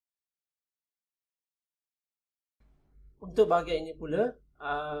Untuk bahagian ini pula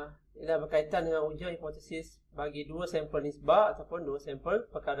ialah berkaitan dengan ujian hipotesis bagi dua sampel nisbah ataupun dua sampel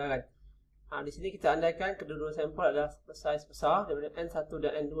perkadaran. Di sini kita andaikan kedua-dua sampel adalah saiz besar daripada N1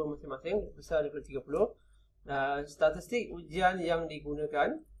 dan N2 masing-masing, besar daripada 30. Dan statistik ujian yang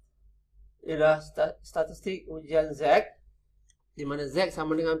digunakan ialah statistik ujian Z, di mana Z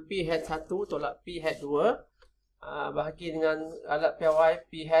sama dengan P hat 1 tolak P hat 2 bahagi dengan alat PY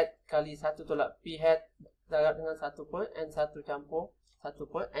P hat kali 1 tolak P hat darab dengan 1 per N1 campur 1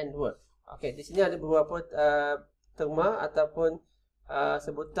 per N2. Okey, di sini ada beberapa terma ataupun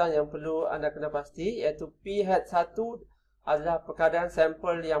sebutan yang perlu anda kena pasti, iaitu P hat 1 adalah perkadaran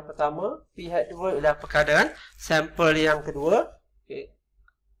sampel yang pertama, P hat 2 adalah perkadaran sampel yang kedua. Okey,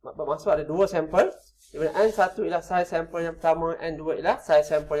 bermaksud ada dua sampel, di mana N1 ialah saiz sampel yang pertama, N2 ialah saiz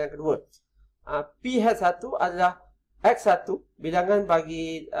sampel yang kedua. P hat 1 adalah X1, bilangan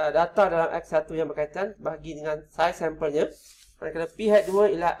bagi data dalam X1 yang berkaitan bahagi dengan saiz sampelnya. Manakala P hat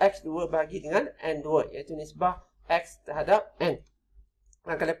 2 ialah X2 bahagi dengan N2, iaitu nisbah X terhadap N.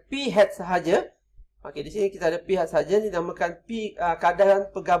 Manakala P hat sahaja, okey, di sini kita ada P hat sahaja, dinamakan P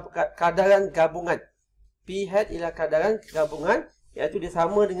kadaran gabungan. P hat ialah kadaran gabungan, iaitu dia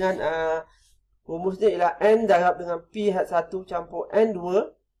sama dengan rumusnya ialah N darab dengan P hat 1 campur N2,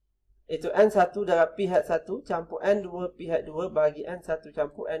 iaitu N1 darab P hat 1 campur N2 P hat 2 bagi N1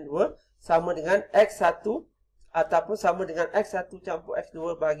 campur N2 sama dengan X1 ataupun sama dengan X1 campur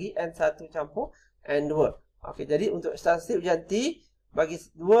X2 bagi N1 campur N2. Okey, jadi untuk statistik ujian T bagi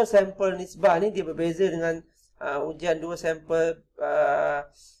dua sampel nisbah ni dia berbeza dengan ujian dua sampel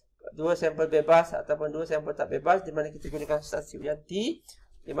bebas ataupun dua sampel tak bebas, di mana kita gunakan statistik ujian T,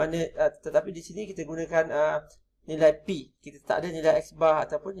 di mana tetapi di sini kita gunakan nilai P. Kita tak ada nilai X bar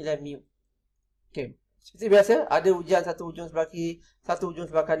ataupun nilai mu. Okey, seperti biasa ada ujian satu hujung sebelah kiri, satu hujung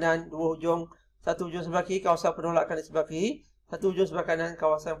sebelah kanan, dua hujung, satu hujung sebelah kiri kawasan penolakan di sebelah kiri, satu hujung sebelah kanan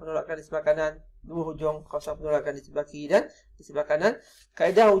kawasan penolakan di sebelah kanan, dua hujung kawasan penolakan di sebelah kiri dan di sebelah kanan.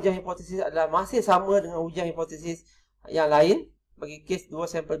 Kaedah ujian hipotesis adalah masih sama dengan ujian hipotesis yang lain bagi kes dua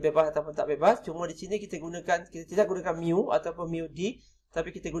sampel bebas ataupun tak bebas. Cuma di sini kita tidak gunakan mu ataupun mu d,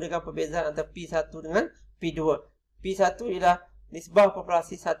 tapi kita gunakan perbezaan antara P1 dengan P2. P1 ialah nisbah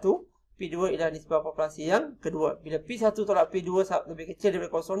populasi 1, P2 ialah nisbah populasi yang kedua. Bila P1 tolak P2 lebih kecil daripada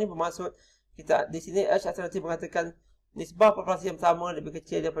kosong ni bermaksud kita di sini H alternatif mengatakan nisbah populasi yang pertama lebih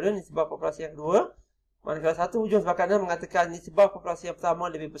kecil daripada nisbah populasi yang kedua. Manakala satu hujung sebelah kanan mengatakan nisbah populasi yang pertama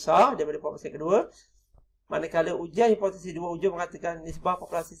lebih besar daripada populasi yang kedua. Manakala ujian hipotesis dua hujung mengatakan nisbah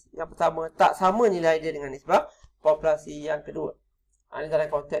populasi yang pertama tak sama nilai dia dengan nisbah populasi yang kedua. Ini dalam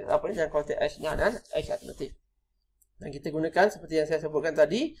konteks apa ni? Dalam konteks H-nya dan H alternatif. Dan kita gunakan seperti yang saya sebutkan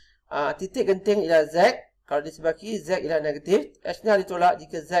tadi, titik genting ialah Z. Kalau di sebelah kiri Z ialah negatif, H-nya ditolak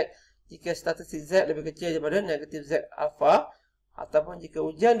jika statistik Z lebih kecil daripada negatif Z alpha, ataupun jika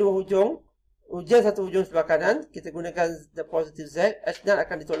ujian satu hujung sebelah kanan kita gunakan the positive Z, H-nya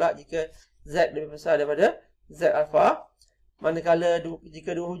akan ditolak jika Z lebih besar daripada Z alpha. Manakala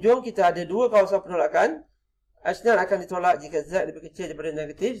jika dua hujung kita ada dua kawasan penolakan, H-nya akan ditolak jika Z lebih kecil daripada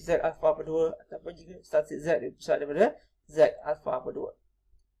negatif Z alpha per 2 ataupun jika statistik Z lebih besar daripada Z alpha per 2.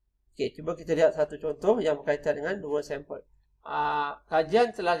 Okey, cuba kita lihat satu contoh yang berkaitan dengan dua sampel.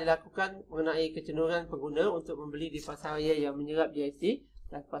 Kajian telah dilakukan mengenai kecenderungan pengguna untuk membeli di pasaraya yang menyerap GST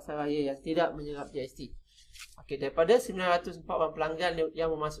dan pasaraya yang tidak menyerap GST. Okey, daripada 904 orang pelanggan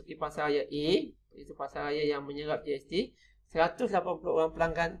yang memasuki pasaraya A, iaitu pasaraya yang menyerap GST, 180 orang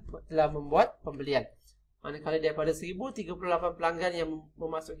pelanggan telah membuat pembelian. Manakala daripada 1038 pelanggan yang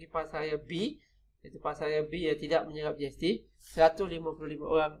memasuki pasaraya B, iaitu pasaraya B yang tidak menyerap GST, 155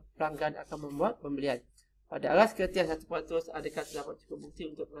 orang pelanggan akan membuat pembelian. Pada aras kertian 1%, adakah terdapat cukup bukti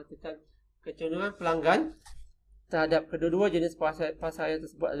untuk mengatakan kecenderungan pelanggan terhadap kedua-dua jenis pasaraya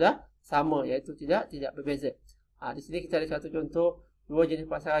tersebut adalah sama, iaitu tidak berbeza. Di sini kita ada satu contoh dua jenis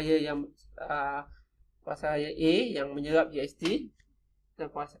pasaraya yang pasaraya A yang menyerap GST dan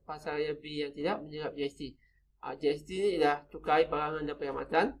pasaraya B yang tidak menyerap GST. GST ni ialah cukai barangan dan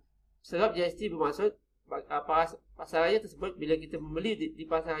perkhidmatan. Serap GST bermaksud pasaraya tersebut bila kita membeli di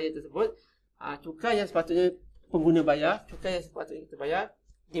pasaraya tersebut, cukai yang sepatutnya pengguna bayar, cukai yang sepatutnya kita bayar,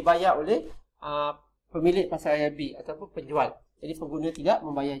 dibayar oleh pemilik pasaraya B ataupun penjual. Jadi pengguna tidak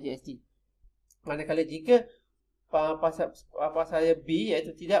membayar GST. Manakala jika pasaraya B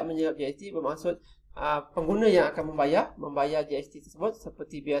iaitu tidak menyerap GST, bermaksud pengguna yang akan membayar GST tersebut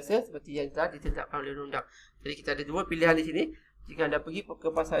seperti biasa, seperti yang telah ditetapkan oleh undang-undang. Jadi kita ada dua pilihan di sini. Jika anda pergi ke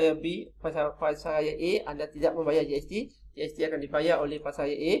pasaraya B, pasaraya A, anda tidak membayar GST, GST akan dibayar oleh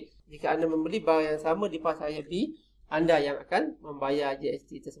pasaraya A. Jika anda membeli barang yang sama di pasaraya B, anda yang akan membayar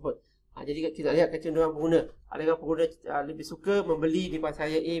GST tersebut. Jadi kita lihat kecenderungan pengguna. Adakah pengguna lebih suka membeli di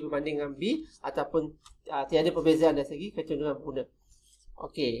pasaraya A berbanding dengan B, ataupun tiada perbezaan dari segi kecenderungan pengguna.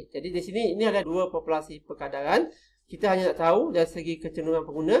 Okey, jadi di sini ini ada dua populasi perkadaran. Kita hanya nak tahu dari segi kecenderungan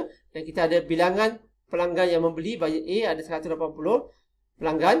pengguna, dan kita ada bilangan pelanggan yang membeli. Bagi A ada 180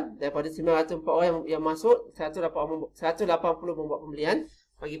 pelanggan, daripada 904 orang yang masuk, 180 membuat pembelian.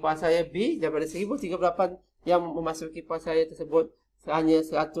 Bagi pasaraya B, daripada 1038 yang memasuki pasaraya tersebut, hanya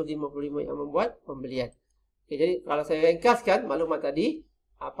 155 yang membuat pembelian. Okay, jadi kalau saya ringkaskan maklumat tadi,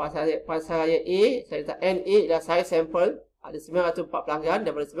 pasaraya A, saya letak NA adalah size sampel, ada 904 pelanggan.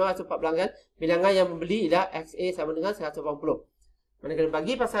 Daripada 904 pelanggan, bilangan yang membeli ialah XA sama dengan 180. Manakala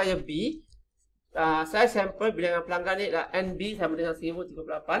bagi pasaraya B, size sampel bilangan pelanggan ni adalah NB sama dengan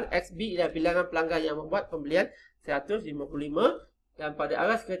 1038. XB ialah bilangan pelanggan yang membuat pembelian 155. Dan pada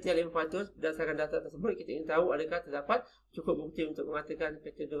aras kriteria 500, berdasarkan data tersebut, kita ingin tahu adakah terdapat cukup bukti untuk mengatakan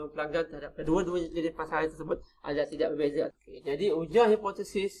kecenderungan pelanggan terhadap kedua-dua jenis pasaraya tersebut adalah tidak berbeza. Okay, jadi ujian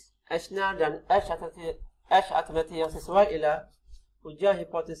hipotesis H0 dan H alternatif yang sesuai ialah ujian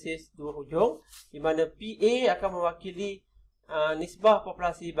hipotesis dua hujung, di mana PA akan mewakili nisbah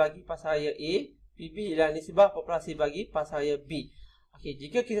populasi bagi pasaraya A, PB ialah nisbah populasi bagi pasaraya B. Okay,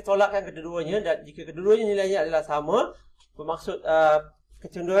 jika kita tolakkan kedua-duanya, dan jika kedua-duanya nilainya adalah sama, bermaksud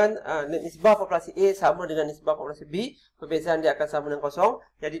kecenderungan nisbah populasi A sama dengan nisbah populasi B, perbezaan dia akan sama dengan kosong.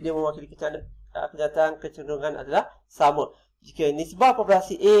 Jadi dia mewakili kenyataan kecenderungan adalah sama. Jika nisbah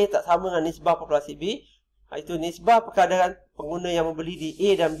populasi A tak sama dengan nisbah populasi B, itu nisbah perkadaran pengguna yang membeli di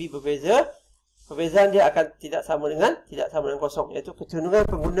A dan B berbeza. Perbezaan dia akan tidak sama dengan kosong, iaitu kecenderungan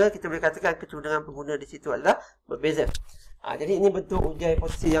pengguna, kita boleh katakan kecenderungan pengguna di situ adalah berbeza. Jadi ini bentuk ujian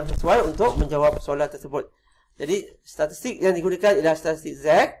hipotesis yang sesuai untuk menjawab soalan tersebut. Jadi statistik yang digunakan ialah statistik Z.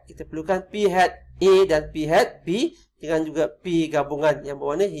 Kita perlukan P hat A dan P hat B dengan juga P gabungan yang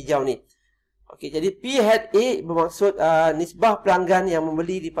berwarna hijau ni. Okey, jadi P hat A bermaksud nisbah pelanggan yang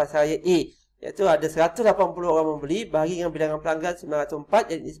membeli di pasaraya A, iaitu ada 180 orang membeli bahagi dengan bilangan pelanggan 904,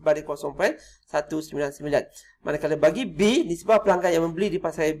 jadi nisbah dia 0.199. Manakala bagi B, nisbah pelanggan yang membeli di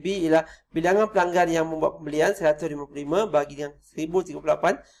pasaraya B ialah bilangan pelanggan yang membuat pembelian 155 bahagi dengan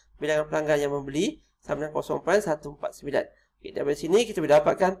 1038, bilangan pelanggan yang membeli sama dengan 0.149. Okay, dari sini kita boleh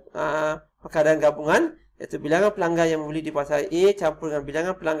dapatkan perkadaran gabungan, iaitu bilangan pelanggan yang membeli di pasaraya A campur dengan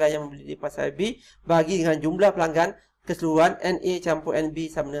bilangan pelanggan yang membeli di pasaraya B bahagi dengan jumlah pelanggan keseluruhan NA campur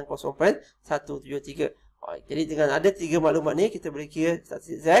NB sama dengan 0.173. Jadi dengan ada tiga maklumat ni, kita boleh kira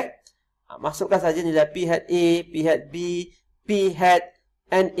statistik Z. Masukkan saja nilai P hat A, P hat B, P hat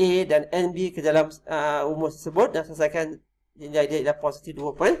NA dan NB ke dalam rumus tersebut dan selesaikan nilai dia ialah positif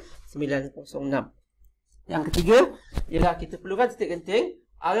 2.906. Yang ketiga ialah kita perlukan titik genting.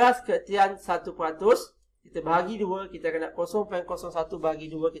 Aras keertian 1%, kita bahagi 2, kita akan dapat 0.01 bahagi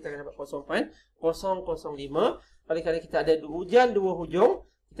 2, kita akan dapat 0.005. Oleh kerana kita ada ujian dua hujung,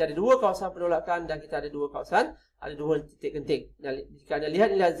 kita ada dua kawasan penolakan dan kita ada dua kawasan, ada dua titik genting. Dan jika anda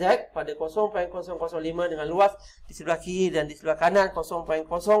lihat nilai Z pada 0.005 dengan luas di sebelah kiri dan di sebelah kanan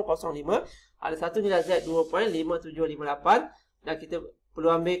 0.005, ada satu nilai Z 2.5758, dan kita perlu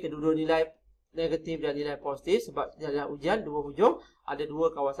ambil kedua-dua nilai negatif dan nilai positif sebab dalam ujian dua hujung ada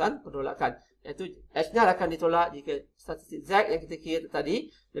dua kawasan penolakan, iaitu H0 akan ditolak jika statistik Z yang kita kira tadi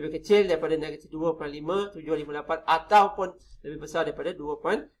lebih kecil daripada negatif 2.5758 ataupun lebih besar daripada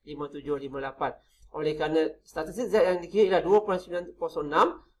 2.5758. Oleh kerana statistik Z yang dikira ialah 2.906,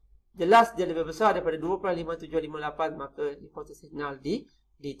 jelas dia lebih besar daripada 2.5758, maka hipotesis null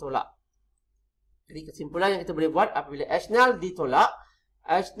ditolak. Jadi kesimpulan yang kita boleh buat apabila H0 ditolak,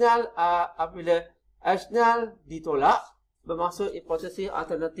 apabila H0 ditolak, bermaksud hipotesis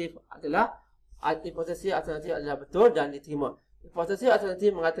alternatif adalah betul dan diterima. Hipotesis alternatif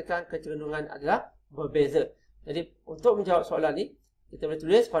mengatakan kecenderungan adalah berbeza. Jadi untuk menjawab soalan ni, kita boleh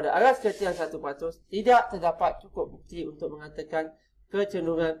tulis pada aras kriteria 1%, tidak terdapat cukup bukti untuk mengatakan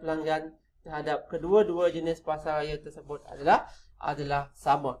kecenderungan pelanggan terhadap kedua-dua jenis pasaraya tersebut adalah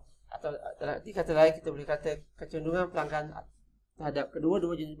sama. Atau di kata lain, kita boleh kata kecenderungan pelanggan terhadap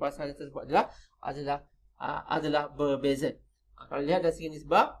kedua-dua jenis pasaraya tersebut adalah berbeza. Kalau lihat dari segi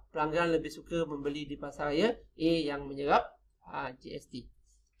nisbah, pelanggan lebih suka membeli di pasaraya A yang menyerap GST.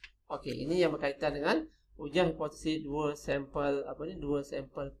 Okey, ini yang berkaitan dengan ujian hipotesis dua sampel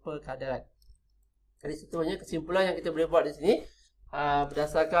perkadaran. Jadi seterusnya kesimpulan yang kita boleh buat di sini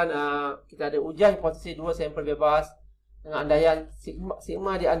berdasarkan kita ada ujian hipotesis dua sampel bebas dengan andaian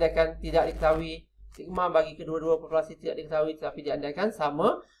sigma diandaikan tidak diketahui, sigma bagi kedua-dua populasi tidak diketahui tetapi diandaikan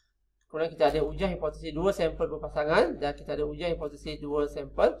sama. Kemudian kita ada ujian hipotesis dua sampel berpasangan dan kita ada ujian hipotesis dua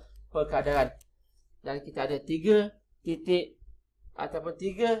sampel perkadaran. Dan kita ada tiga titik ataupun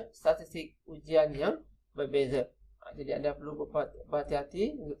 3 statistik ujian yang berbeza. Jadi anda perlu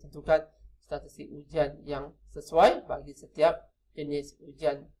berhati-hati untuk tentukan statistik ujian yang sesuai bagi setiap jenis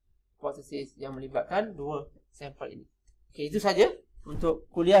ujian hipotesis yang melibatkan 2 sampel ini. Okey, itu saja untuk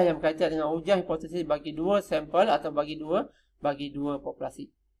kuliah yang berkaitan dengan ujian hipotesis bagi 2 sampel atau bagi dua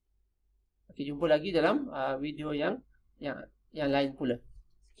populasi. Okey, jumpa lagi dalam video yang lain pula.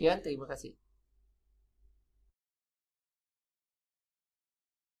 Sekian, terima kasih.